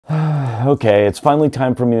Okay, it's finally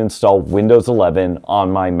time for me to install Windows 11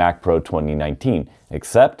 on my Mac Pro 2019,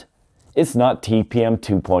 except it's not TPM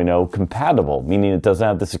 2.0 compatible, meaning it doesn't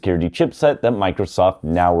have the security chipset that Microsoft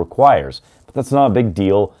now requires. But that's not a big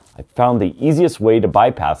deal. I found the easiest way to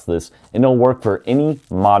bypass this, and it'll work for any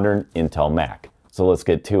modern Intel Mac. So let's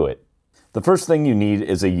get to it. The first thing you need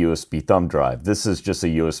is a USB thumb drive. This is just a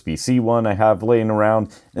USB-C one I have laying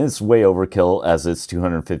around, and it's way overkill as it's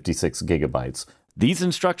 256 gigabytes. These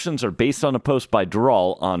instructions are based on a post by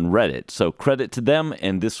Dural on Reddit, so credit to them,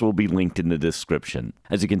 and this will be linked in the description.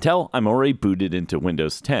 As you can tell, I'm already booted into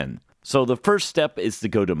Windows 10. So the first step is to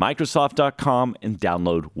go to Microsoft.com and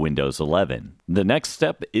download Windows 11. The next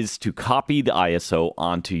step is to copy the ISO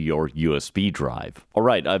onto your USB drive.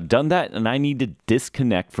 Alright, I've done that and I need to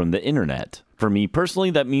disconnect from the internet. For me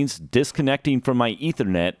personally, that means disconnecting from my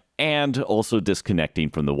Ethernet and also disconnecting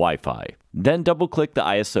from the Wi-Fi. Then double-click the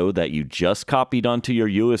ISO that you just copied onto your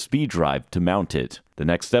USB drive to mount it. The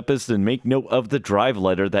next step is to make note of the drive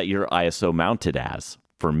letter that your ISO mounted as.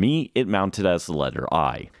 For me, it mounted as the letter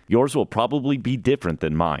I. Yours will probably be different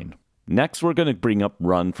than mine. Next, we're going to bring up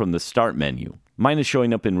Run from the Start menu. Mine is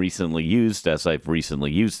showing up in Recently Used as I've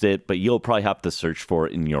recently used it, but you'll probably have to search for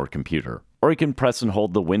it in your computer. Or you can press and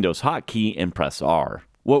hold the Windows hotkey and press R.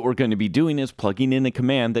 What we're going to be doing is plugging in a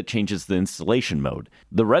command that changes the installation mode.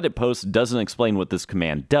 The Reddit post doesn't explain what this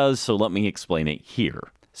command does, so let me explain it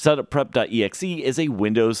here. Setupprep.exe is a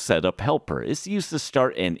Windows setup helper. It's used to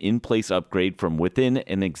start an in-place upgrade from within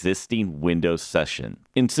an existing Windows session.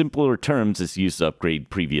 In simpler terms, it's used to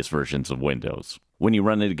upgrade previous versions of Windows. When you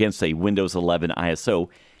run it against a Windows 11 ISO,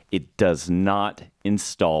 it does not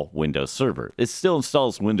install Windows Server. It still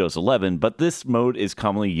installs Windows 11, but this mode is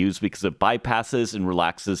commonly used because it bypasses and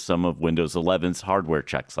relaxes some of Windows 11's hardware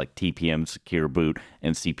checks like TPM, Secure Boot,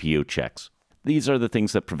 and CPU checks. These are the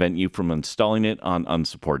things that prevent you from installing it on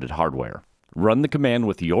unsupported hardware. Run the command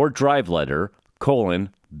with your drive letter, /sources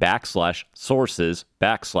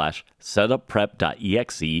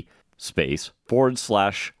 /setupprep.exe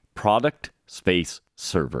 /product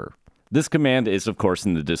server. This command is of course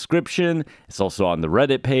in the description, it's also on the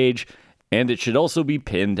Reddit page, and it should also be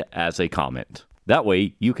pinned as a comment. That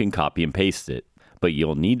way you can copy and paste it, but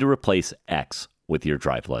you'll need to replace X with your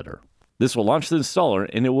drive letter. This will launch the installer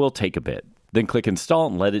and it will take a bit. Then click install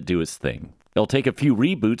and let it do its thing. It'll take a few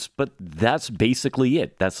reboots, but that's basically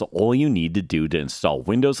it. That's all you need to do to install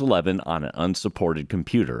Windows 11 on an unsupported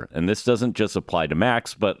computer. And this doesn't just apply to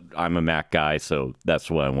Macs, but I'm a Mac guy, so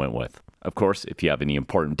that's what I went with. Of course, if you have any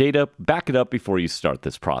important data, back it up before you start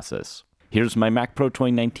this process. Here's my Mac Pro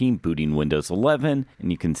 2019 booting Windows 11,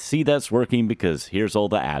 and you can see that's working because here's all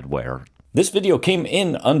the adware. This video came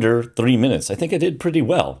in under 3 minutes. I think I did pretty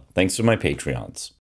well, thanks to my Patreons.